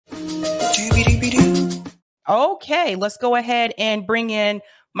Okay, let's go ahead and bring in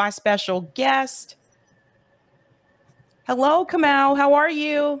my special guest. Hello, Kamau. How are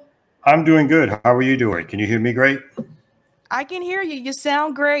you? I'm doing good. How are you doing? Can you hear me great? I can hear you. You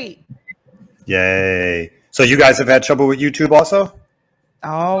sound great. Yay. So you guys have had trouble with YouTube also?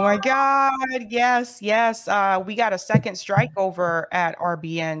 Oh my God. Yes, yes. We got a second strike over at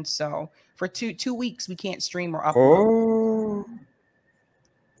RBN. So for two weeks we can't stream or upload. Oh.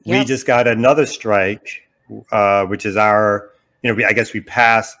 We Yep. just got another strike, which is our, I guess we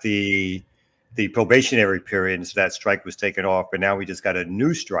passed the probationary period, and so that strike was taken off. But now we just got a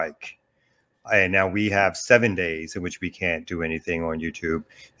new strike, and now we have 7 days in which we can't do anything on YouTube.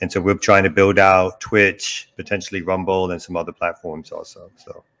 And so we're trying to build out Twitch, potentially Rumble, and some other platforms also.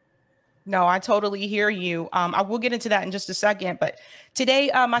 So. No, I totally hear you. I will get into that in just a second. But today,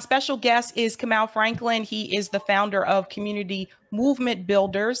 my special guest is Kamau Franklin. He is the founder of Community Movement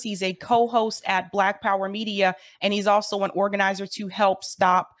Builders. He's a co-host at Black Power Media, and he's also an organizer to help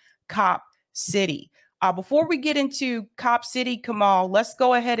stop Cop City. Before we get into Cop City, Kamau, let's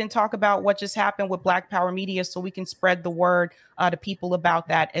go ahead and talk about what just happened with Black Power Media so we can spread the word to people about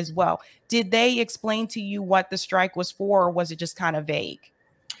that as well. Did they explain to you what the strike was for, or was it just kind of vague?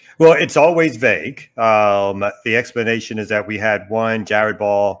 Well, it's always vague. The explanation is that we had Jared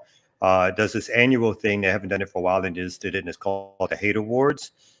Ball does this annual thing. They haven't done it for a while. They just did it, and it's called the Hate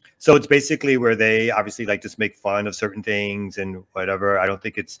Awards. So it's basically where they obviously like just make fun of certain things and whatever. I don't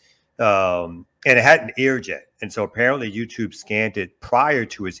think it's, and it hadn't aired yet. And so apparently YouTube scanned it prior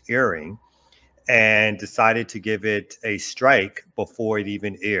to its airing and decided to give it a strike before it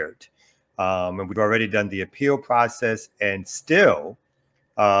even aired. And we've already done the appeal process, and still,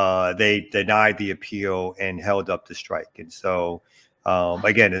 they denied the appeal and held up the strike. And so,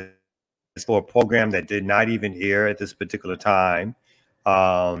 again, it's for a program that did not even air at this particular time.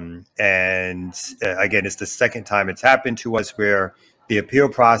 And again, it's the second time it's happened to us where the appeal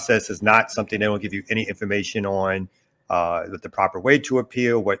process is not something they don't give you any information on the proper way to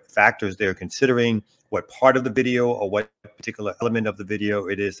appeal, what factors they're considering, what part of the video or what particular element of the video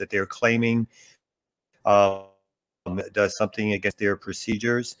it is that they're claiming does something against their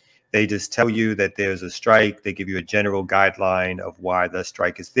procedures. They just tell you that there's a strike. They give you a general guideline of why the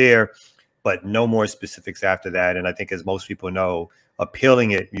strike is there, but no more specifics after that. And I think, as most people know,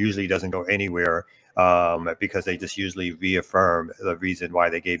 appealing it usually doesn't go anywhere because they just usually reaffirm the reason why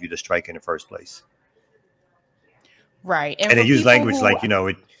they gave you the strike in the first place. Right. And they use language like,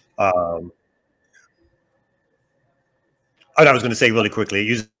 I was going to say really quickly,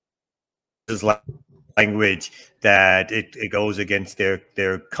 it uses language that it goes against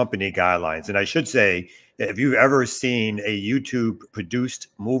their company guidelines. And I should say, if you've ever seen a YouTube produced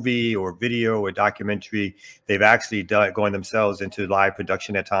movie or video or documentary, they've actually gone themselves into live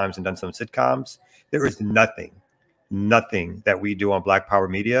production at times and done some sitcoms. There is nothing that we do on Black Power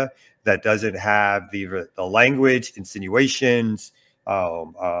Media that doesn't have the language, insinuations,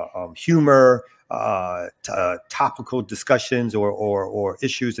 humor, topical discussions or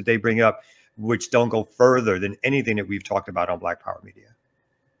issues that they bring up, which don't go further than anything that we've talked about on Black Power Media.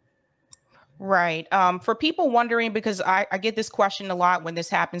 Right. For people wondering, because I get this question a lot when this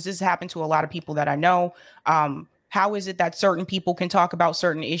happens. This has happened to a lot of people that I know. How is it that certain people can talk about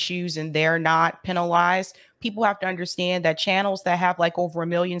certain issues and they're not penalized? People have to understand that channels that have like over 1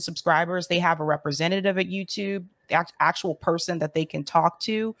 million subscribers, they have a representative at YouTube, the actual person that they can talk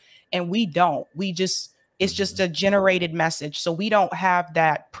to. And we don't. It's just a generated message. So we don't have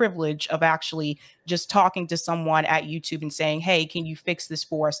that privilege of actually just talking to someone at YouTube and saying, hey, can you fix this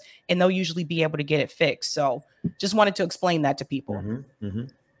for us? And they'll usually be able to get it fixed. So just wanted to explain that to people. Mm-hmm, mm-hmm.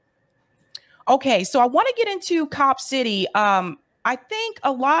 Okay, so I want to get into Cop City. I think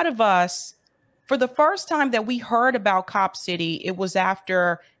a lot of us, for the first time that we heard about Cop City, it was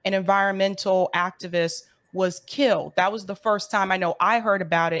after an environmental activist was killed. That was the first time I know I heard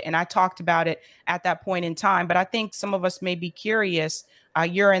about it, and I talked about it at that point in time. But I think some of us may be curious.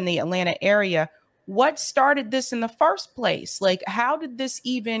 You're in the Atlanta area. What started this in the first place? Like, how did this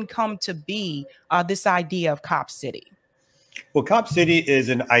even come to be, this idea of Cop City? Well, Cop City is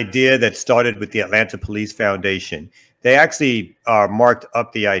an idea that started with the Atlanta Police Foundation. They actually marked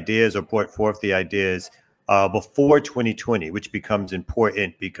up the ideas or put forth the ideas before 2020, which becomes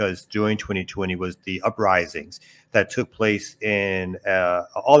important because during 2020 was the uprisings that took place in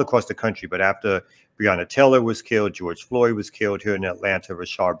all across the country. But after Breonna Taylor was killed, George Floyd was killed here in Atlanta,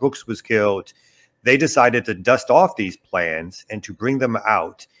 Rashard Brooks was killed, they decided to dust off these plans and to bring them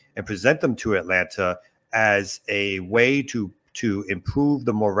out and present them to Atlanta as a way to improve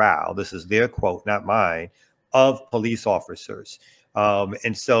the morale. This is their quote, not mine, of police officers.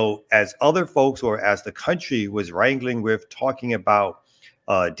 And so as other folks, or as the country was wrangling with talking about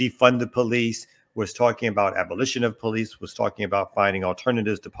defund the police, was talking about abolition of police, was talking about finding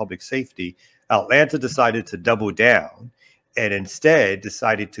alternatives to public safety, Atlanta decided to double down and instead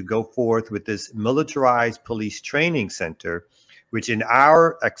decided to go forth with this militarized police training center, which in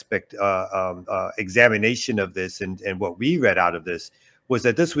our examination of this and what we read out of this was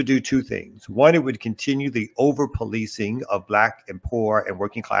that this would do two things. One, it would continue the over-policing of Black and poor and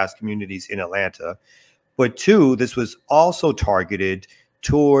working class communities in Atlanta. But two, this was also targeted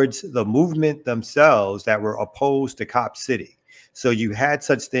towards the movement themselves that were opposed to Cop City. So you had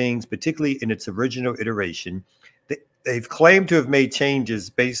such things, particularly in its original iteration. They've claimed to have made changes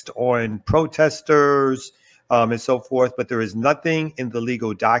based on protesters and so forth, but there is nothing in the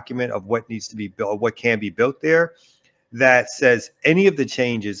legal document of what needs to be built, or what can be built there, that says any of the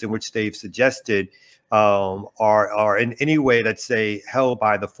changes in which they've suggested are in any way, let's say, held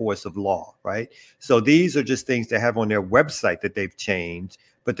by the force of law, right? So these are just things they have on their website that they've changed,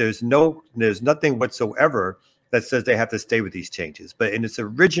 but there's nothing whatsoever that says they have to stay with these changes. But in its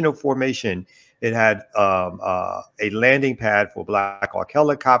original formation, it had a landing pad for Black Hawk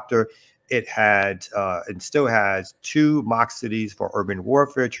helicopter. It had and still has 2 mock cities for urban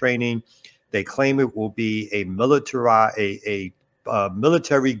warfare training. They claim it will be a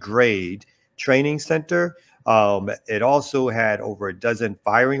military grade training center. It also had over a dozen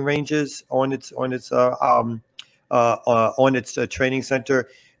firing ranges on its training center.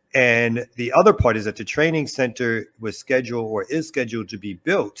 And the other part is that the training center was scheduled, or is scheduled, to be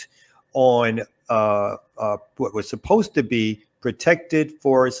built on what was supposed to be protected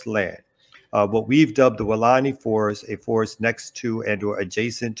forest land. What we've dubbed the Wilani Forest, a forest next to and or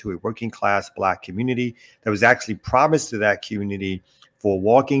adjacent to a working class Black community that was actually promised to that community for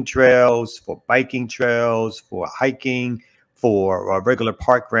walking trails, for biking trails, for hiking, for regular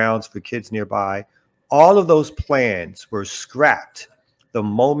park grounds for kids nearby. All of those plans were scrapped the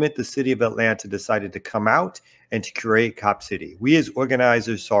moment the city of Atlanta decided to come out and to create Cop City. We as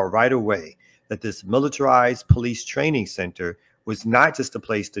organizers saw right away that this militarized police training center was not just a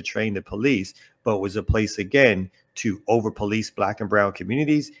place to train the police, but was a place, again, to over-police Black and brown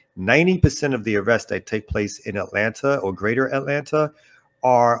communities. 90% of the arrests that take place in Atlanta or greater Atlanta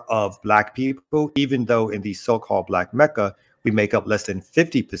are of Black people, even though in the so-called Black Mecca, we make up less than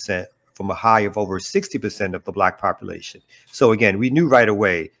 50% from a high of over 60% of the Black population. So again, we knew right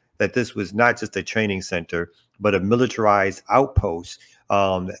away that this was not just a training center, but a militarized outpost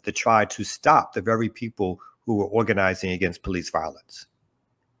to try to stop the very people who were organizing against police violence.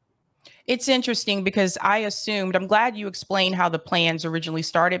 It's interesting because I'm glad you explained how the plans originally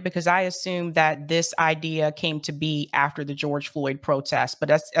started, because I assumed that this idea came to be after the George Floyd protest. But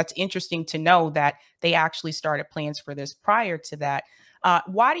that's interesting to know that they actually started plans for this prior to that.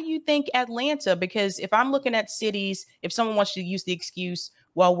 Why do you think Atlanta? Because if I'm looking at cities, if someone wants to use the excuse,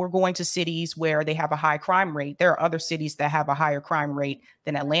 well, we're going to cities where they have a high crime rate, there are other cities that have a higher crime rate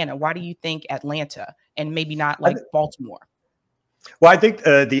than Atlanta. Why do you think Atlanta and maybe not like Baltimore? Well, I think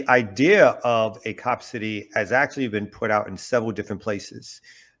the idea of a Cop City has actually been put out in several different places.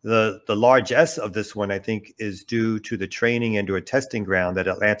 The largesse of this one, I think, is due to the training and or testing ground that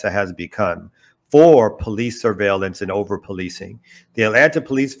Atlanta has become for police surveillance and over-policing. The Atlanta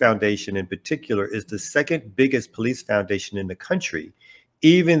Police Foundation in particular is the second biggest police foundation in the country,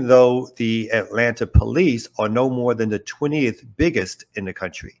 even though the Atlanta police are no more than the 20th biggest in the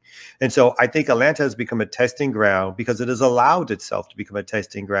country. And so I think Atlanta has become a testing ground because it has allowed itself to become a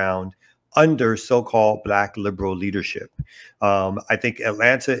testing ground under so-called Black liberal leadership. I think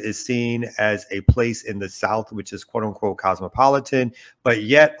Atlanta is seen as a place in the South, which is quote unquote cosmopolitan, but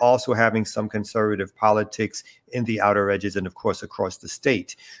yet also having some conservative politics in the outer edges and of course across the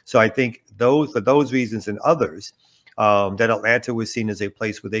state. So I think for those reasons and others, that Atlanta was seen as a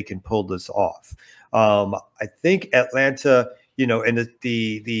place where they can pull this off. I think Atlanta, and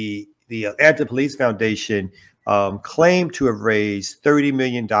the Atlanta Police Foundation claimed to have raised $30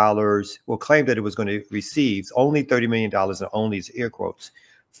 million, well, claimed that it was going to receive only $30 million, and only is air quotes,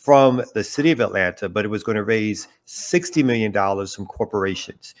 from the city of Atlanta, but it was going to raise $60 million from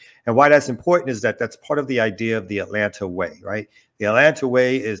corporations. And why that's important is that that's part of the idea of the Atlanta way, right? The Atlanta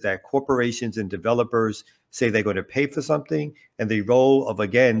way is that corporations and developers say they're going to pay for something, and the role of,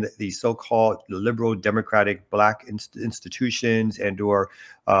 again, the so-called liberal democratic Black institutions and or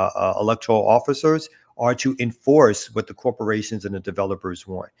electoral officers are to enforce what the corporations and the developers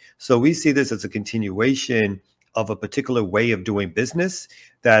want. So we see this as a continuation of a particular way of doing business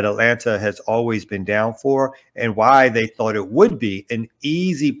that Atlanta has always been down for, and why they thought it would be an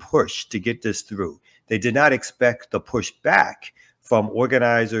easy push to get this through. They did not expect the pushback from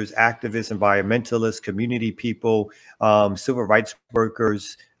organizers, activists, environmentalists, community people, civil rights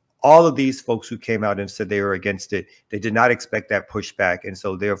workers, all of these folks who came out and said they were against it, they did not expect that pushback. And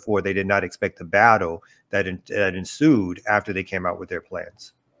so therefore, they did not expect the battle that ensued after they came out with their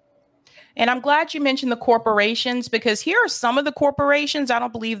plans. And I'm glad you mentioned the corporations, because here are some of the corporations. I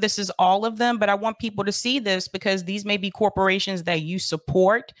don't believe this is all of them, but I want people to see this because these may be corporations that you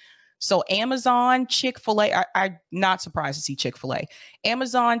support. So Amazon, Chick-fil-A, I'm not surprised to see Chick-fil-A,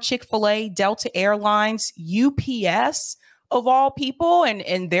 Amazon, Chick-fil-A, Delta Airlines, UPS, of all people.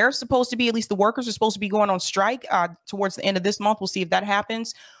 And they're supposed to be, at least the workers are supposed to be going on strike towards the end of this month. We'll see if that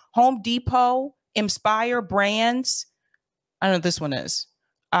happens. Home Depot, Inspire Brands. I don't know what this one is.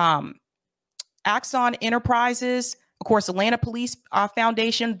 Axon Enterprises, of course, Atlanta Police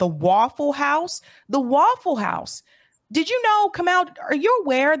Foundation, the Waffle House. The Waffle House. Did you know, Kamau, are you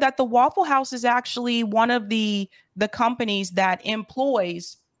aware that the Waffle House is actually one of the companies that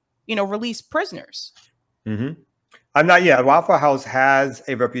employs, released prisoners? Mm-hmm. I'm not yet. Waffle House has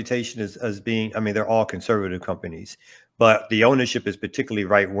a reputation as being, I mean, they're all conservative companies, but the ownership is particularly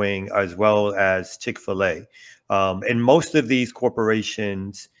right wing, as well as Chick-fil-A. And most of these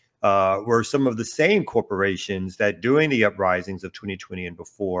corporations were some of the same corporations that during the uprisings of 2020 and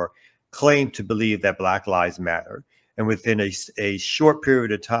before claimed to believe that Black Lives Matter. And within a short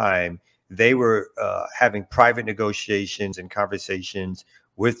period of time, they were having private negotiations and conversations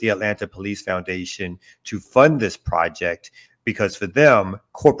with the Atlanta Police Foundation to fund this project, because for them,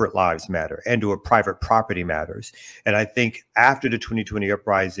 corporate lives matter and or private property matters. And I think after the 2020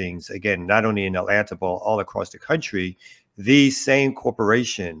 uprisings, again, not only in Atlanta, but all across the country, these same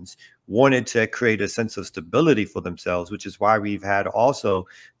corporations wanted to create a sense of stability for themselves, which is why we've had also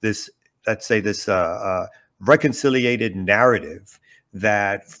this, let's say, this reconciliated narrative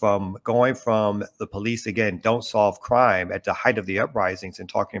that from going from the police, again, don't solve crime at the height of the uprisings and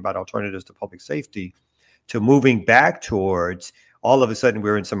talking about alternatives to public safety, to moving back towards all of a sudden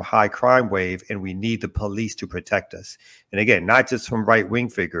we're in some high crime wave and we need the police to protect us. And again, not just from right wing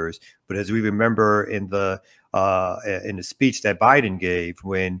figures, but as we remember in the speech that Biden gave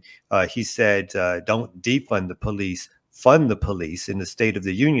when he said, don't defund the police, fund the police, in the State of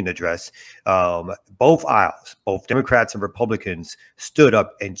the Union address. Both aisles, both Democrats and Republicans, stood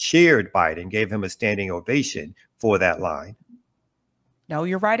up and cheered Biden, gave him a standing ovation for that line. No,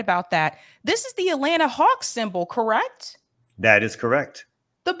 you're right about that. This is the Atlanta Hawks symbol, correct? That is correct.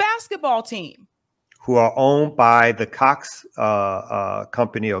 The basketball team, who are owned by the Cox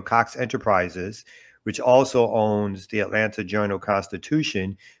company, or Cox Enterprises, which also owns the Atlanta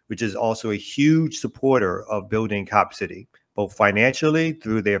Journal-Constitution, which is also a huge supporter of building Cop City, both financially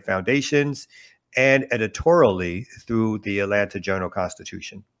through their foundations and editorially through the Atlanta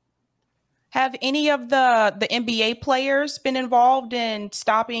Journal-Constitution. Have any of the NBA players been involved in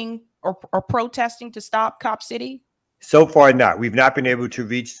stopping or protesting to stop Cop City? So far, not. We've not been able to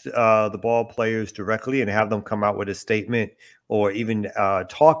reach the ball players directly and have them come out with a statement, or even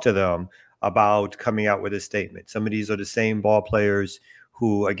talk to them about coming out with a statement. Some of these are the same ball players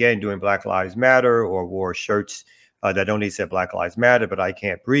who, again, doing Black Lives Matter, or wore shirts that only said Black Lives Matter, but I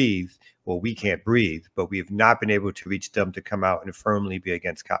can't breathe, or we can't breathe. But we have not been able to reach them to come out and firmly be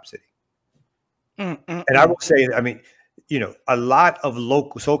against Cop City. And I will say, I mean, a lot of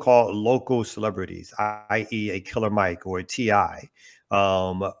local, so-called local celebrities, i.e. a Killer Mike or a T.I.,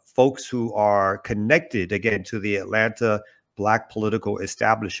 folks who are connected, again, to the Atlanta Black political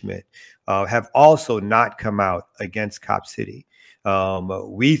establishment, have also not come out against Cop City.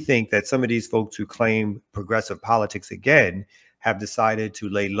 We think that some of these folks who claim progressive politics, again, have decided to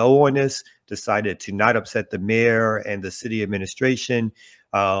lay low on this, decided to not upset the mayor and the city administration.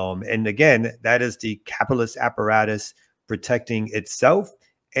 And again, that is the capitalist apparatus protecting itself,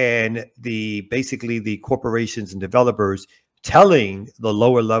 and basically the corporations and developers telling the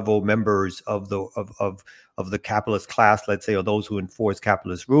lower level members of the capitalist class, let's say, or those who enforce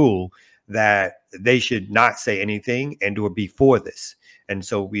capitalist rule, that they should not say anything and or be for this. And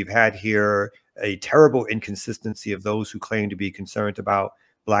so we've had here a terrible inconsistency of those who claim to be concerned about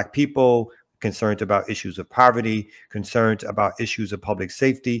Black people, concerned about issues of poverty, concerned about issues of public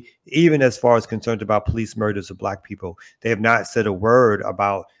safety, even as far as concerned about police murders of Black people. They have not said a word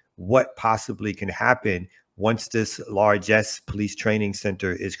about what possibly can happen once this largesse police training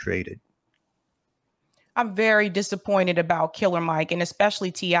center is created. I'm very disappointed about Killer Mike, and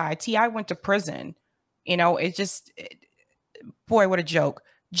especially T.I. T.I. went to prison. Boy, what a joke.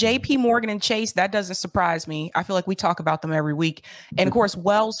 JP Morgan and Chase, that doesn't surprise me. I feel like we talk about them every week. And of course,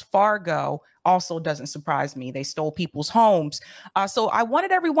 Wells Fargo also doesn't surprise me. They stole people's homes. So I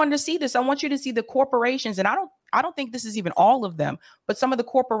wanted everyone to see this. I want you to see the corporations, and I don't think this is even all of them, but some of the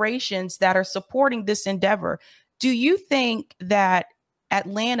corporations that are supporting this endeavor. Do you think that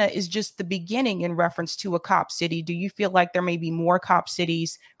Atlanta is just the beginning in reference to a cop city? Do you feel like there may be more cop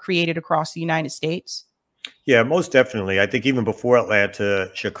cities created across the United States? Yeah, most definitely. I think even before Atlanta,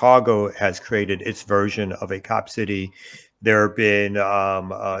 Chicago has created its version of a cop city. There have been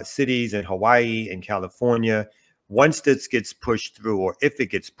cities in Hawaii and California. Once this gets pushed through, or if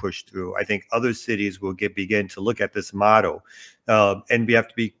it gets pushed through, I think other cities will begin to look at this model. And we have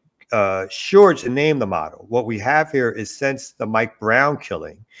to be sure to name the model. What we have here is, since the Mike Brown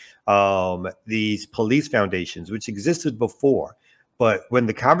killing, these police foundations, which existed before, but when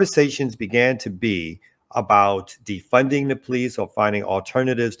the conversations began to be about defunding the police or finding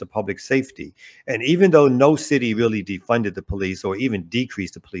alternatives to public safety. And even though no city really defunded the police or even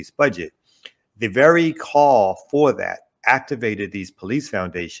decreased the police budget, the very call for that activated these police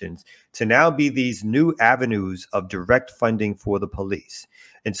foundations to now be these new avenues of direct funding for the police.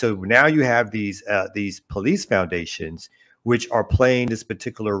 And so now you have these police foundations, which are playing this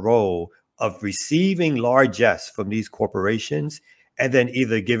particular role of receiving largesse from these corporations, and then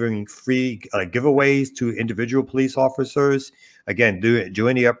either giving free giveaways to individual police officers. Again,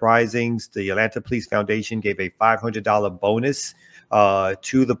 during the uprisings, the Atlanta Police Foundation gave a $500 bonus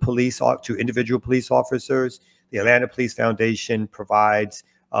to the police, to individual police officers. The Atlanta Police Foundation provides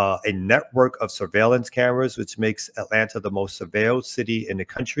a network of surveillance cameras, which makes Atlanta the most surveilled city in the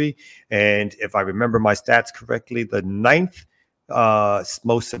country. And if I remember my stats correctly, the ninth most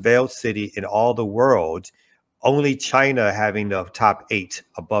surveilled city in all the world, only China having the top 8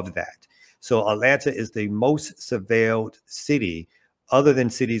 above that. So Atlanta is the most surveilled city, other than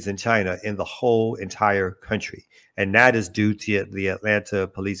cities in China, in the whole entire country. And that is due to the Atlanta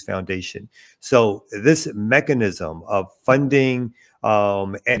Police Foundation. So this mechanism of funding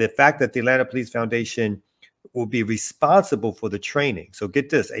and the fact that the Atlanta Police Foundation will be responsible for the training. So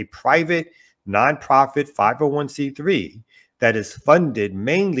get this, a private nonprofit 501c3 that is funded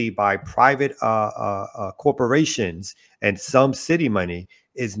mainly by private corporations and some city money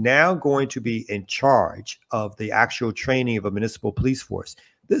is now going to be in charge of the actual training of a municipal police force.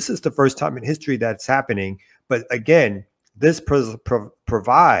 This is the first time in history that's happening. But again, this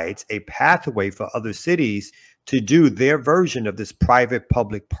provides a pathway for other cities to do their version of this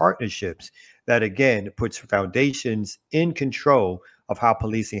private-public partnerships that, again, puts foundations in control of how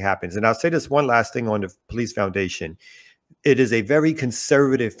policing happens. And I'll say this one last thing on the police foundation. It is a very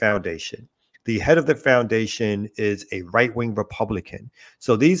conservative foundation. The head of the foundation is a right-wing Republican.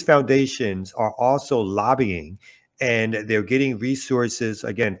 So these foundations are also lobbying, and they're getting resources,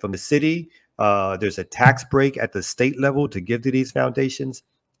 again, from the city. There's a tax break at the state level to give to these foundations,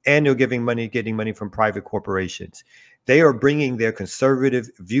 and they're getting money from private corporations. They are bringing their conservative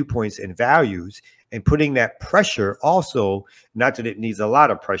viewpoints and values and putting that pressure also, not that it needs a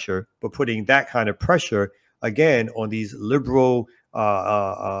lot of pressure, but putting that kind of pressure again on these liberal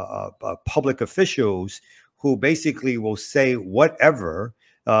public officials who basically will say whatever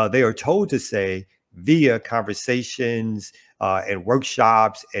they are told to say via conversations and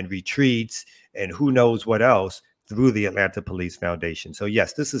workshops and retreats and who knows what else through the Atlanta Police Foundation. So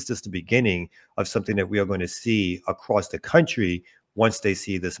yes, this is just the beginning of something that we are going to see across the country once they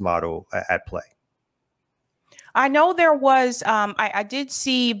see this model at play. I know there was, I did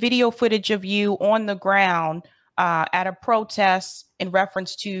see video footage of you on the ground at a protest in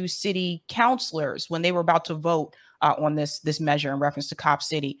reference to city councilors when they were about to vote on this measure in reference to Cop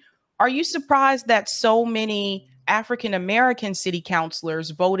City. Are you surprised that so many African-American city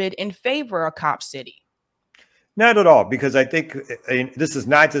councilors voted in favor of Cop City? Not at all, because I think this is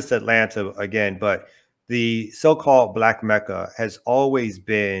not just Atlanta again, but the so-called Black Mecca has always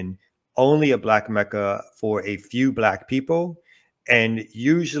been only a Black Mecca for a few Black people, and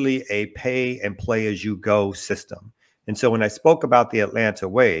usually a pay and play as you go system. And so when I spoke about the Atlanta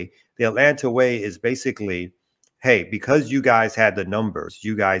way is basically, hey, because you guys had the numbers,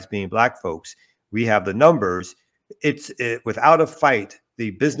 you guys being Black folks, we have the numbers. Without a fight,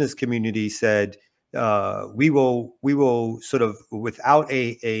 the business community said, we will sort of, without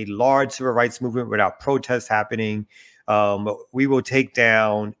a large civil rights movement, without protests happening, we will take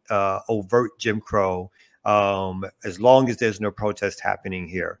down overt Jim Crow as long as there's no protest happening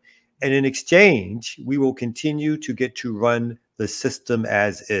here. And in exchange, we will continue to get to run the system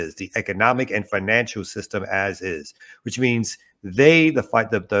as is, the economic and financial system as is, which means the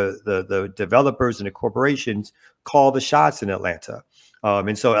developers and the corporations call the shots in Atlanta.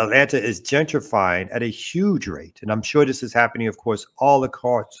 And so Atlanta is gentrifying at a huge rate. And I'm sure this is happening, of course, all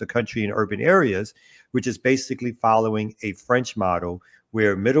across the country in urban areas, which is basically following a French model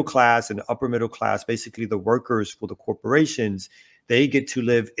where middle class and upper middle class, basically the workers for the corporations, they get to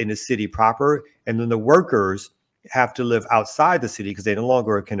live in the city proper. And then the workers have to live outside the city because they no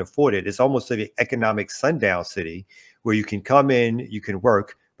longer can afford it. It's almost like an economic sundown city where you can come in, you can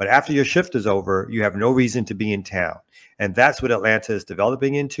work, but after your shift is over, you have no reason to be in town. And that's what Atlanta is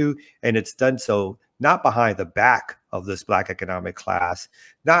developing into. And it's done so not behind the back of this Black economic class,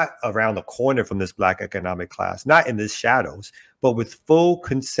 not around the corner from this Black economic class, not in the shadows, but with full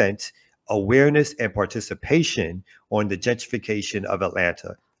consent, awareness, and participation on the gentrification of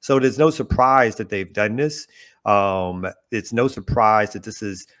Atlanta. So there's no surprise that they've done this. It's no surprise that this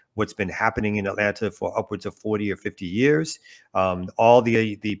is what's been happening in Atlanta for upwards of 40 or 50 years. All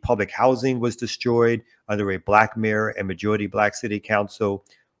the public housing was destroyed under a Black mayor and majority Black city council.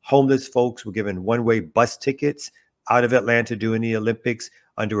 Homeless folks were given one-way bus tickets out of Atlanta during the Olympics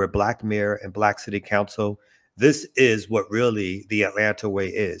under a Black mayor and Black city council. This is what really the Atlanta way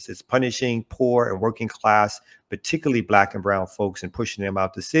is. It's punishing poor and working class, particularly Black and brown folks, and pushing them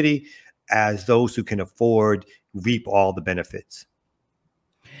out the city as those who can afford reap all the benefits.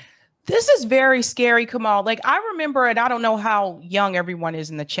 This is very scary, Kamau. Like, I remember, and I don't know how young everyone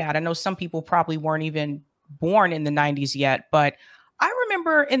is in the chat. I know some people probably weren't even born in the 90s yet, but I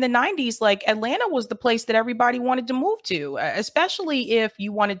remember in the 90s, like, Atlanta was the place that everybody wanted to move to, especially if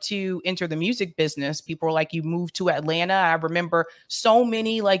you wanted to enter the music business. People were like, you moved to Atlanta. I remember so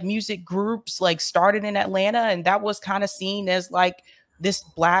many like music groups like started in Atlanta, and that was kind of seen as like this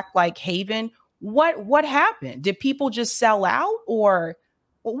Black like haven. What happened? Did people just sell out, or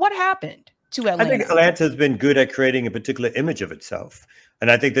what happened to Atlanta? I think Atlanta has been good at creating a particular image of itself. And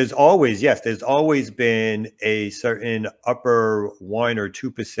I think there's always been a certain upper 1 or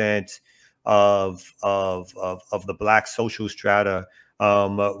 2% of the Black social strata,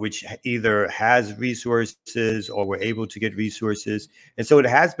 which either has resources or were able to get resources. And so it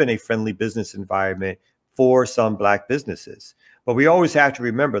has been a friendly business environment for some Black businesses. But we always have to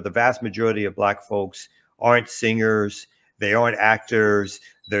remember the vast majority of Black folks aren't singers. They aren't actors.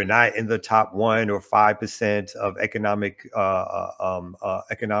 They're not in the top 1 or 5% of economic of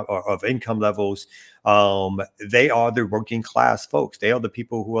income levels. They are the working class folks. They are the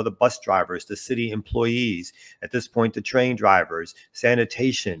people who are the bus drivers, the city employees, at this point, the train drivers,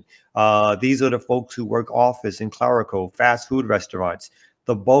 sanitation. These are the folks who work office and clerical, fast food restaurants.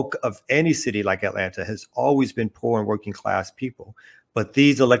 The bulk of any city like Atlanta has always been poor and working class people. But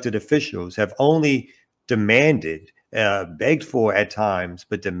these elected officials have only demanded, begged for at times,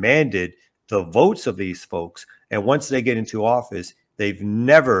 but demanded the votes of these folks. And once they get into office, they've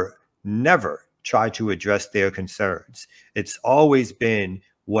never tried to address their concerns. It's always been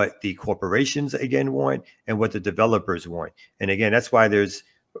what the corporations, again, want and what the developers want. And again, that's why there's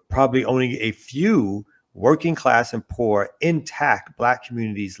probably only a few working class and poor intact Black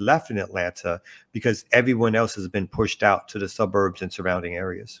communities left in Atlanta, because everyone else has been pushed out to the suburbs and surrounding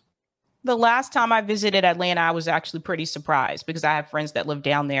areas. The last time I visited Atlanta, I was actually pretty surprised because I have friends that live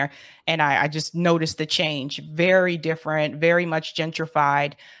down there, and I just noticed the change. Very different, very much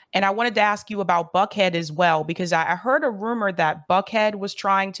gentrified. And I wanted to ask you about Buckhead as well, because I heard a rumor that Buckhead was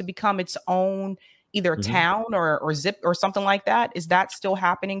trying to become its own either town or zip or something like that. Is that still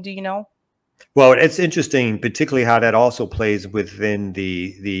happening? Do you know? Well, it's interesting, particularly how that also plays within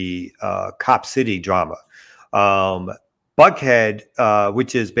the Cop City drama. Buckhead,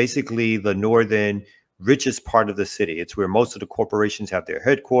 which is basically the northern richest part of the city. It's where most of the corporations have their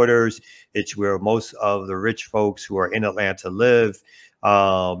headquarters. It's where most of the rich folks who are in Atlanta live.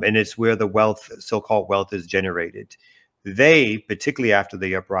 And it's where the wealth, so-called wealth, is generated. They, particularly after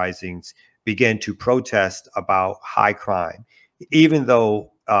the uprisings, began to protest about high crime, even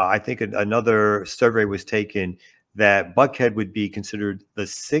though I think another survey was taken that Buckhead would be considered the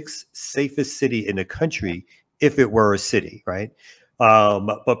 6th safest city in the country if it were a city, right?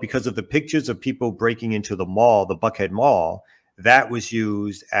 But because of the pictures of people breaking into the mall, the Buckhead Mall, that was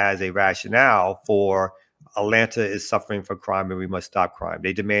used as a rationale for Atlanta is suffering from crime and we must stop crime.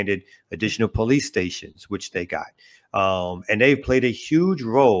 They demanded additional police stations, which they got. And they've played a huge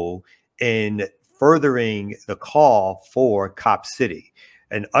role in furthering the call for Cop City.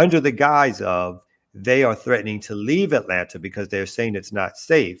 And under the guise of they are threatening to leave Atlanta because they're saying it's not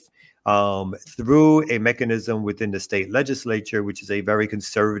safe, through a mechanism within the state legislature, which is a very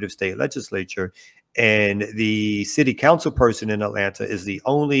conservative state legislature, and the city council person in Atlanta is the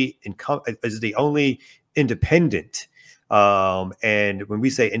only independent. And when we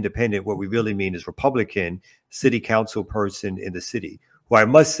say independent, what we really mean is Republican city council person in the city who I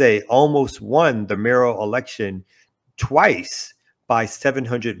must say almost won the mayoral election twice by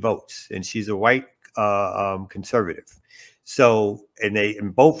 700 votes. And she's a white conservative. So,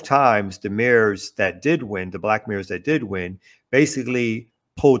 and both times, the mayors that did win, the black mayors that did win, basically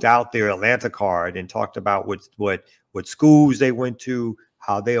pulled out their Atlanta card and talked about what schools they went to,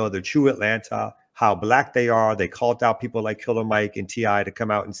 how they are the true Atlanta, how black they are. They called out people like Killer Mike and T.I. to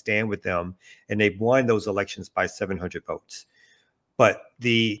come out and stand with them, and they won those elections by 700 votes. But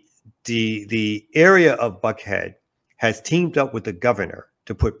the area of Buckhead has teamed up with the governor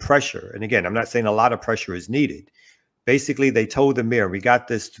to put pressure. And again, I'm not saying a lot of pressure is needed. Basically, they told the mayor, we got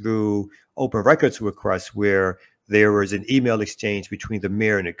this through open records requests where there was an email exchange between the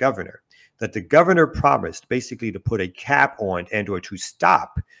mayor and the governor, that the governor promised basically to put a cap on and or to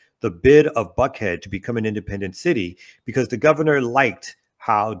stop the bid of Buckhead to become an independent city, because the governor liked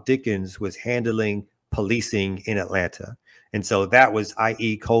how Dickens was handling policing in Atlanta. And so that was,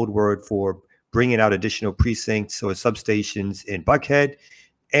 i.e., code word for bringing out additional precincts or substations in Buckhead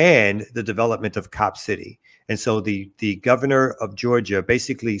and the development of Cop City. And so the governor of Georgia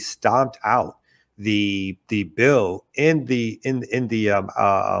basically stomped out the bill in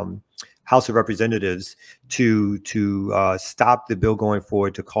the House of Representatives to stop the bill going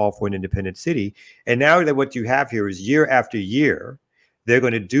forward to call for an independent city. And now that what you have here is year after year, they're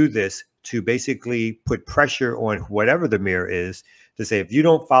going to do this to basically put pressure on whatever the mayor is to say, if you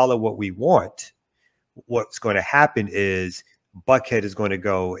don't follow what we want, what's going to happen is Buckhead is going to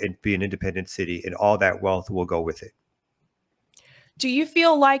go and be an independent city, and all that wealth will go with it. Do you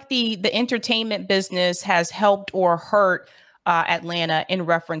feel like the entertainment business has helped or hurt Atlanta in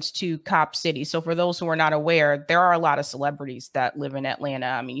reference to Cop City? So for those who are not aware, there are a lot of celebrities that live in Atlanta.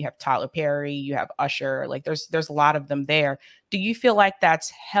 I mean, you have Tyler Perry, you have Usher, like there's a lot of them there. Do you feel like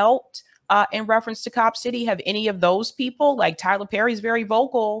that's helped in reference to Cop City? Have any of those people, like Tyler Perry's very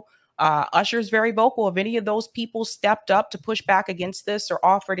vocal, Usher's very vocal, have any of those people stepped up to push back against this or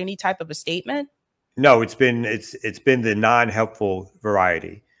offered any type of a statement? No, it's been the non-helpful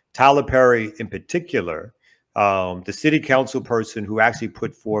variety. Tyler Perry in particular, the city council person who actually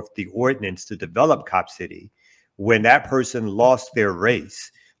put forth the ordinance to develop Cop City, when that person lost their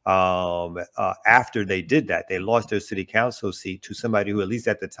race, after they did that, they lost their city council seat to somebody who, at least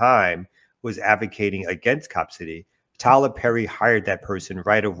at the time, was advocating against Cop City. Tyler Perry hired that person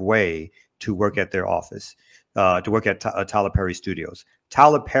right away to work at their office, to work at Tyler Perry Studios.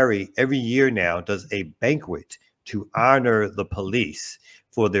 Tyler Perry every year now does a banquet to honor the police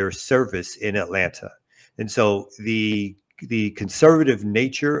for their service in Atlanta. And so the conservative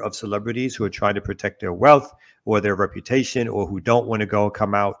nature of celebrities who are trying to protect their wealth or their reputation, or who don't want to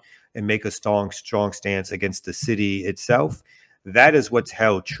come out and make a strong stance against the city itself, that is what's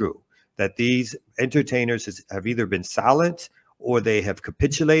held true. That these entertainers have either been silent, or they have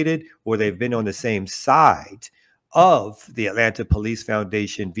capitulated, or they've been on the same side of the Atlanta Police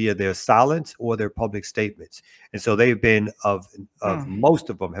Foundation via their silence or their public statements. And so they've been most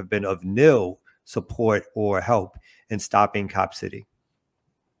of them have been of nil support or help in stopping Cop City.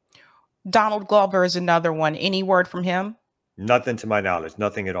 Donald Glover is another one. Any word from him? Nothing to my knowledge.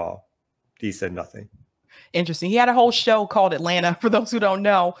 Nothing at all. He said nothing. Interesting. He had a whole show called Atlanta, for those who don't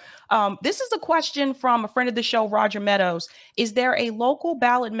know. This is a question from a friend of the show, Roger Meadows. Is there a local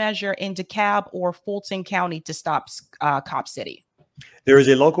ballot measure in DeKalb or Fulton County to stop Cop City? There is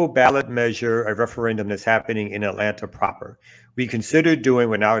a local ballot measure, a referendum that's happening in Atlanta proper. We considered doing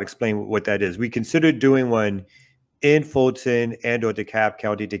one. Now I would explain what that is. We considered doing one in Fulton and or DeKalb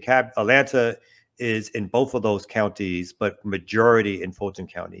County. Atlanta is in both of those counties, but majority in Fulton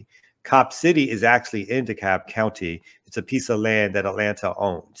County. Cop City is actually in DeKalb County. It's a piece of land that Atlanta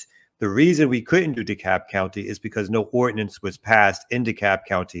owns. The reason we couldn't do DeKalb County is because no ordinance was passed in DeKalb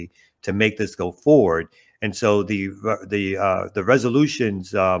County to make this go forward. And so the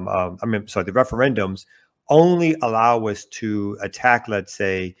resolutions, the referendums only allow us to attack, let's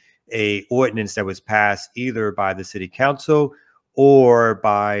say, a ordinance that was passed either by the city council or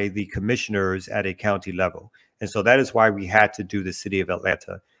by the commissioners at a county level. And so that is why we had to do the city of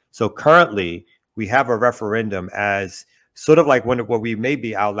Atlanta. So currently we have a referendum as sort of like what we may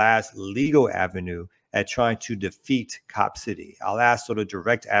be our last legal avenue at trying to defeat Cop City, our last sort of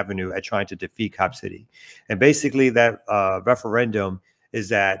direct avenue at trying to defeat Cop City. And basically that referendum is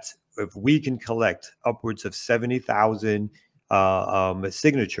that if we can collect upwards of 70,000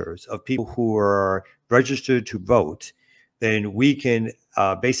 signatures of people who are registered to vote, then we can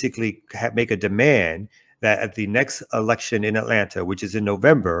basically make a demand that at the next election in Atlanta, which is in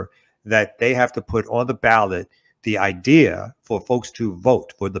November, that they have to put on the ballot the idea for folks to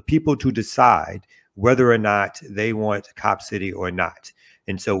vote, for the people to decide whether or not they want Cop City or not.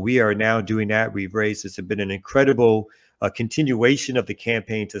 And so we are now doing that. We've raised, it's been an incredible continuation of the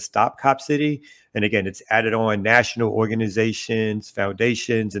campaign to stop Cop City. And again, it's added on national organizations,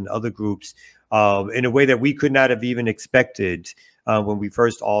 foundations, and other groups in a way that we could not have even expected when we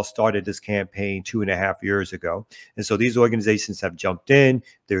first all started this campaign 2.5 years ago. And so these organizations have jumped in.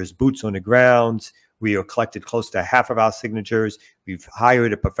 There's boots on the ground. We have collected close to half of our signatures. We've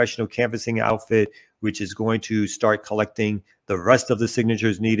hired a professional canvassing outfit, which is going to start collecting the rest of the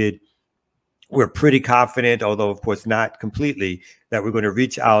signatures needed. We're pretty confident, although of course not completely, that we're going to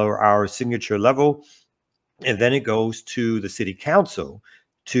reach our signature level. And then it goes to the city council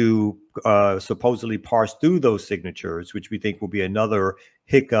to supposedly parse through those signatures, which we think will be another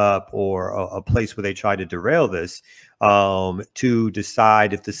hiccup or a place where they try to derail this, to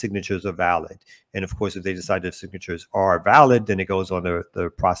decide if the signatures are valid. And of course, if they decide the signatures are valid, then it goes on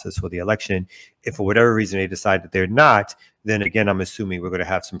the process for the election. If for whatever reason they decide that they're not, then again, I'm assuming we're going to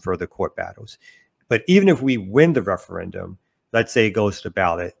have some further court battles. But even if we win the referendum, let's say it goes to the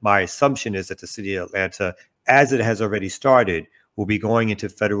ballot, my assumption is that the city of Atlanta, as it has already started, will be going into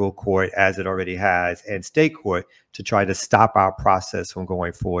federal court, as it already has, and state court to try to stop our process from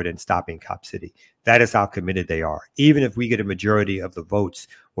going forward and stopping Cop City. That is how committed they are. Even if we get a majority of the votes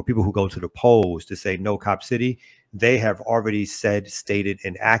or people who go to the polls to say no Cop City, they have already said, stated,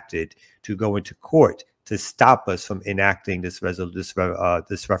 and acted to go into court to stop us from enacting this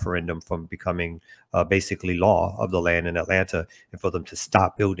referendum from becoming basically law of the land in Atlanta, and for them to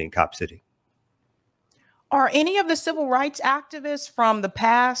stop building Cop City. Are any of the civil rights activists from the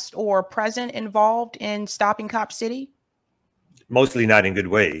past or present involved in stopping Cop City? Mostly not in good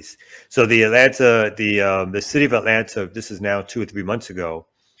ways. So the city of Atlanta, this is now 2 or 3 months ago,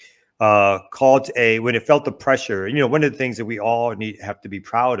 called when it felt the pressure. You know, one of the things that we all have to be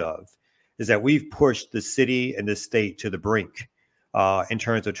proud of is that we've pushed the city and the state to the brink in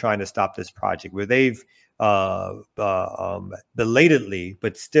terms of trying to stop this project, where they've belatedly,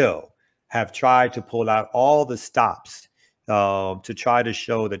 but still, have tried to pull out all the stops to try to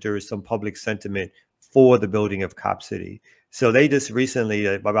show that there is some public sentiment for the building of Cop City. So they just recently,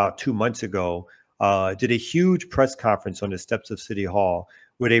 about 2 months ago, did a huge press conference on the steps of City Hall,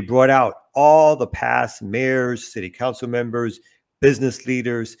 where they brought out all the past mayors, city council members, business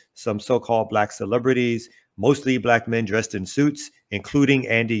leaders, some so-called Black celebrities, mostly Black men dressed in suits, including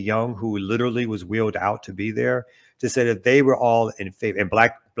Andy Young, who literally was wheeled out to be there, to say that they were all in favor, and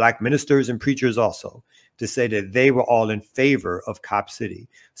black ministers and preachers also, to say that they were all in favor of Cop City.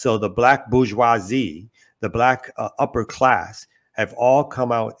 So the Black bourgeoisie, the Black upper class, have all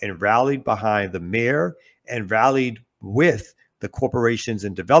come out and rallied behind the mayor and rallied with the corporations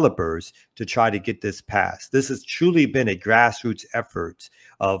and developers to try to get this passed. This has truly been a grassroots effort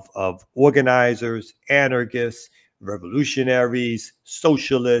of organizers, anarchists, revolutionaries,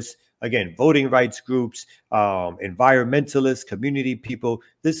 socialists, again, voting rights groups, environmentalists, community people.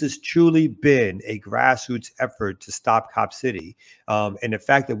 This has truly been a grassroots effort to stop Cop City. And the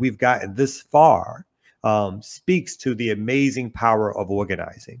fact that we've gotten this far speaks to the amazing power of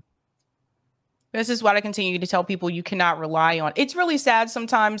organizing. This is what I continue to tell people you cannot rely on. It's really sad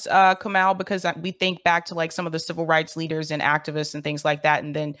sometimes, Kamau, because we think back to like some of the civil rights leaders and activists and things like that.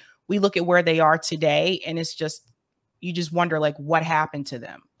 And then we look at where they are today, and it's just, you just wonder like what happened to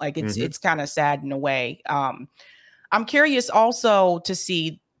them. Like it's kind of sad in a way. I'm curious also to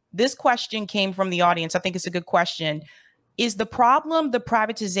see, this question came from the audience. I think it's a good question. Is the problem the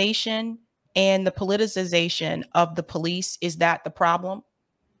privatization and the politicization of the police? Is that the problem?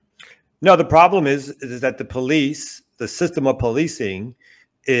 No, the problem is that the police, the system of policing,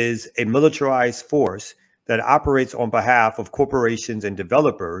 is a militarized force that operates on behalf of corporations and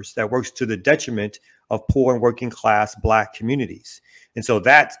developers, that works to the detriment of poor and working class Black communities. And so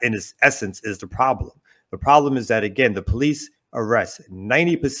that, in its essence, is the problem. The problem is that, again, the police arrests,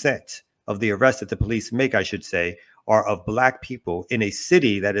 90% of the arrests that the police make, I should say, are of Black people in a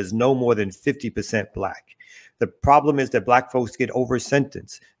city that is no more than 50% Black. The problem is that Black folks get over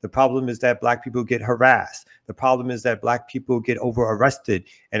sentenced. The problem is that Black people get harassed. The problem is that Black people get over arrested.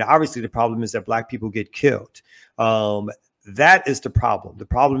 And obviously the problem is that Black people get killed. That is the problem. The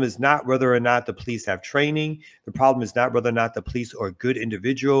problem is not whether or not the police have training. The problem is not whether or not the police are good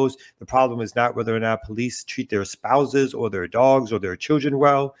individuals. The problem is not whether or not police treat their spouses or their dogs or their children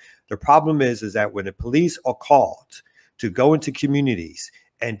well. The problem is that when the police are called to go into communities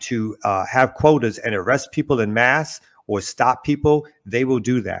and to have quotas and arrest people in mass or stop people, they will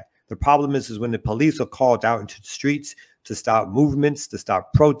do that. The problem is when the police are called out into the streets to stop movements, to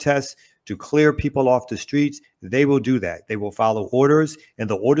stop protests, to clear people off the streets, they will do that. They will follow orders, and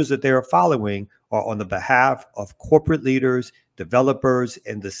the orders that they are following are on the behalf of corporate leaders, developers,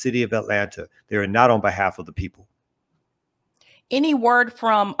 and the city of Atlanta. They are not on behalf of the people. Any word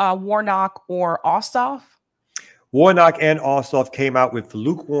from Warnock or Ossoff? Warnock and Ossoff came out with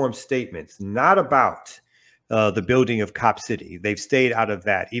lukewarm statements, not about the building of Cop City. They've stayed out of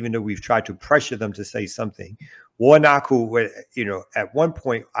that, even though we've tried to pressure them to say something. Warnock, who, you know, at one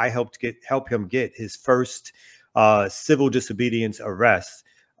point I help him get his first civil disobedience arrest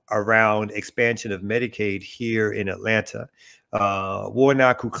around expansion of Medicaid here in Atlanta.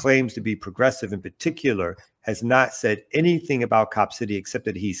 Warnock, who claims to be progressive in particular, has not said anything about Cop City except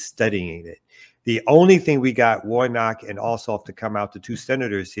that he's studying it. The only thing we got Warnock and Ossoff to come out, the two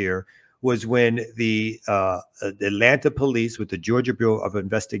senators here, was when the Atlanta police with the Georgia Bureau of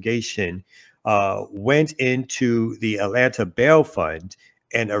Investigation went into the Atlanta bail fund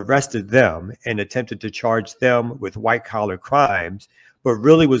and arrested them and attempted to charge them with white collar crimes, but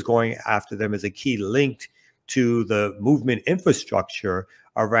really was going after them as a key link to the movement infrastructure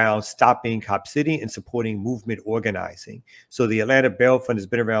around stopping Cop City and supporting movement organizing. So the Atlanta Bail Fund has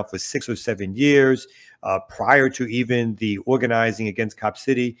been around for 6 or 7 years. Prior to even the organizing against Cop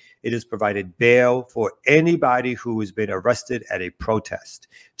City, it has provided bail for anybody who has been arrested at a protest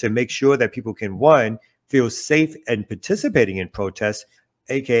to make sure that people can, one, feel safe and participating in protests,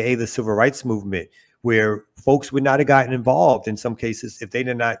 aka the civil rights movement, where folks would not have gotten involved in some cases if they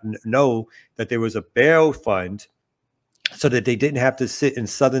did not know that there was a bail fund, so that they didn't have to sit in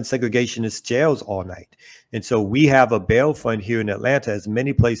Southern segregationist jails all night. And so we have a bail fund here in Atlanta, as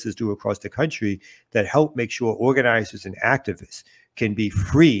many places do across the country, that help make sure organizers and activists can be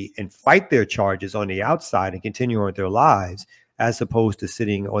free and fight their charges on the outside and continue on with their lives, as opposed to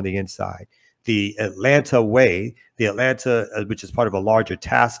sitting on the inside. The Atlanta way, which is part of a larger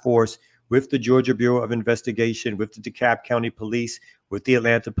task force with the Georgia Bureau of Investigation, with the DeKalb County Police, with the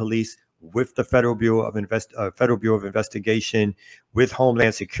Atlanta Police, with the Federal Bureau of Investigation, with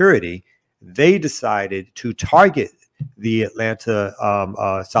Homeland Security, they decided to target the Atlanta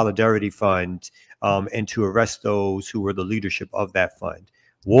Solidarity Fund and to arrest those who were the leadership of that fund.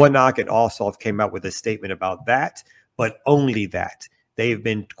 Warnock and Ossoff came out with a statement about that, but only that. They've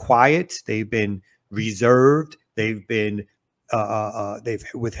been quiet. They've been reserved. They've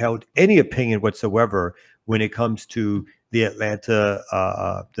withheld any opinion whatsoever when it comes to the Atlanta,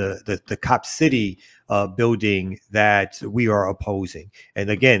 the Cop City building that we are opposing. And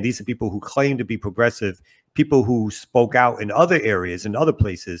again, these are people who claim to be progressive, people who spoke out in other areas and other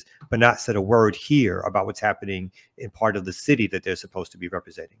places, but not said a word here about what's happening in part of the city that they're supposed to be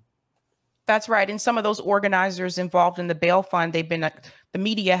representing. That's right. And some of those organizers involved in the bail fund, the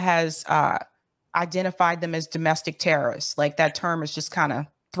media has identified them as domestic terrorists. Like, that term is just kind of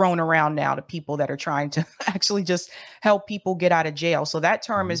thrown around now to people that are trying to actually just help people get out of jail. So that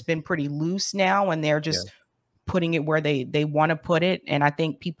term has been pretty loose now, and they're just putting it where they want to put it. And I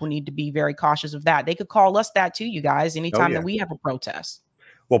think people need to be very cautious of that. They could call us that too, you guys, anytime that we have a protest.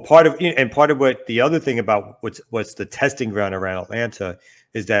 Well, part of what the other thing about what's the testing ground around Atlanta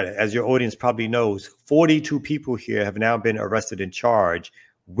is that, as your audience probably knows, 42 people here have now been arrested and charged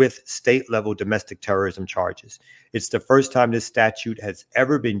with state-level domestic terrorism charges. It's the first time this statute has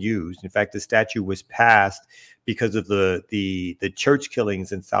ever been used. In fact, the statute was passed because of the church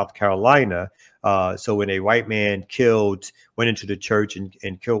killings in South Carolina. So when a white man went into the church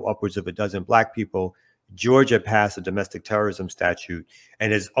and killed upwards of a dozen Black people, Georgia passed a domestic terrorism statute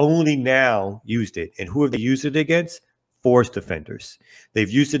and has only now used it. And who have they used it against? Forced offenders. They've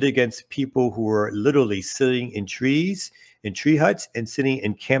used it against people who are literally sitting in trees, in tree huts, and sitting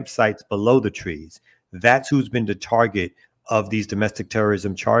in campsites below the trees. That's who's been the target of these domestic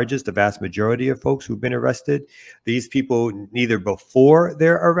terrorism charges. The vast majority of folks who've been arrested, these people, neither before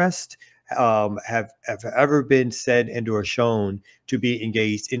their arrest have ever been said and or shown to be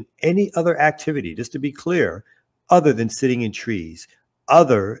engaged in any other activity, just to be clear, other than sitting in trees,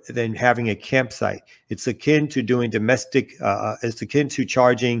 other than having a campsite. It's akin to doing domestic, it's akin to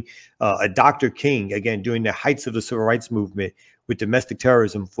charging a Dr. King, again, during the heights of the civil rights movement, with domestic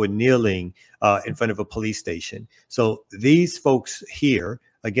terrorism for kneeling in front of a police station. So these folks here,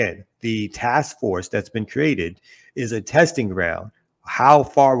 again, the task force that's been created is a testing ground. How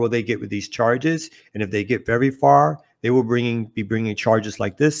far will they get with these charges? And if they get very far, they will be bringing charges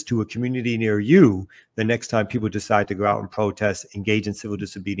like this to a community near you the next time people decide to go out and protest, engage in civil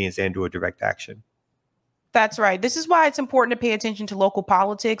disobedience, and do a direct action. That's right. This is why it's important to pay attention to local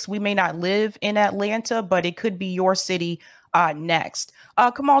politics. We may not live in Atlanta, but it could be your city next.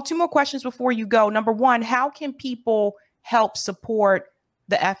 Kamau, 2 more questions before you go. Number 1, how can people help support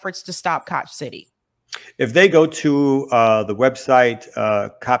the efforts to stop Cop City? If they go to the website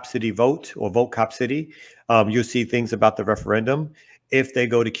Cop City Vote or Vote Cop City, you'll see things about the referendum. If they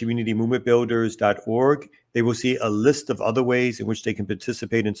go to communitymovementbuilders.org, they will see a list of other ways in which they can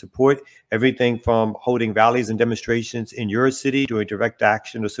participate and support, everything from holding rallies and demonstrations in your city, doing direct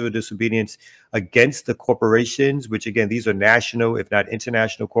action or civil disobedience against the corporations, which again, these are national, if not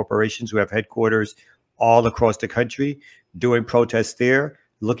international corporations who have headquarters all across the country, doing protests there,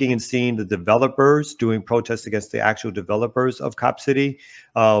 looking and seeing the developers doing protests against the actual developers of Cop City.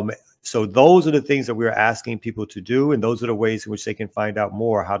 So those are the things that we're asking people to do. And those are the ways in which they can find out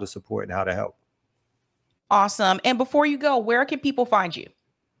more how to support and how to help. Awesome. And before you go, where can people find you?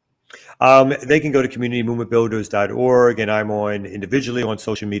 They can go to communitymovementbuilders.org, and I'm on individually on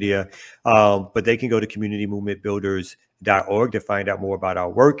social media, but they can go to communitymovementbuilders.org to find out more about our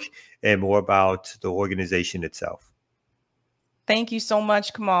work and more about the organization itself. Thank you so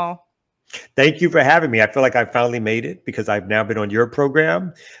much, Kamau. Thank you for having me. I feel like I finally made it because I've now been on your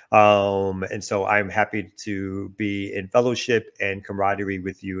program. And so I'm happy to be in fellowship and camaraderie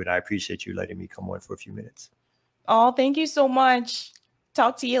with you. And I appreciate you letting me come on for a few minutes. Oh, thank you so much.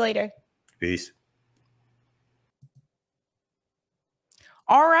 Talk to you later. Peace.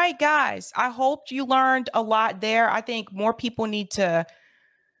 All right, guys. I hope you learned a lot there. I think more people need to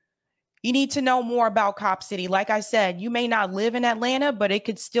know more about Cop City. Like I said, you may not live in Atlanta, but it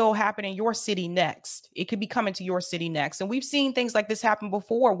could still happen in your city next. It could be coming to your city next. And we've seen things like this happen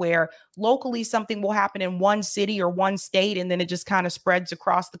before where locally something will happen in one city or one state, and then it just kind of spreads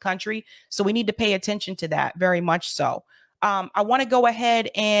across the country. So we need to pay attention to that very much so. I want to go ahead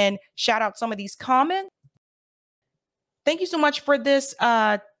and shout out some of these comments. Thank you so much for this,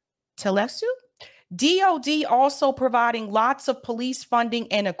 Telesu. DOD also providing lots of police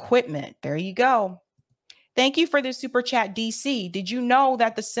funding and equipment. There you go. Thank you for the super chat, DC. Did you know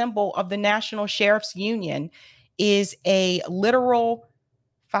that the symbol of the National Sheriff's Union is a literal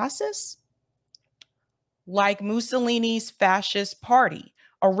fascist? Like Mussolini's fascist party,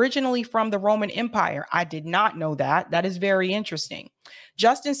 originally from the Roman Empire. I did not know that. That is very interesting.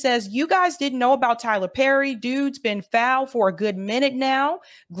 Justin says, you guys didn't know about Tyler Perry. Dude's been foul for a good minute now.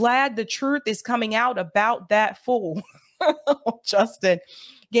 Glad the truth is coming out about that fool. Justin.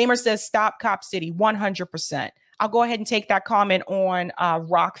 Gamer says, stop Cop City, 100%. I'll go ahead and take that comment on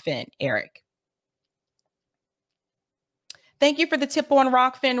Rockfin, Eric. Thank you for the tip on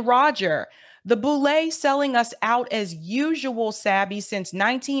Rockfin, Roger. The Boulay selling us out as usual, Sabby. Since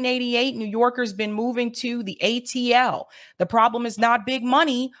 1988, New Yorkers been moving to the ATL. The problem is not big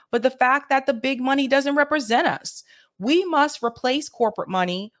money, but the fact that the big money doesn't represent us. We must replace corporate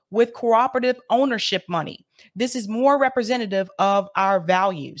money with cooperative ownership money. This is more representative of our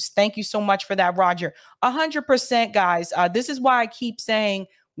values. Thank you so much for that, Roger. 100%, guys. This is why I keep saying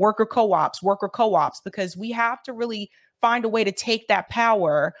worker co-ops, because we have to really find a way to take that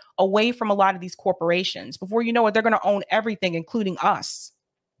power away from a lot of these corporations. Before you know it, they're going to own everything, including us.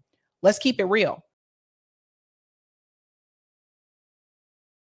 Let's keep it real.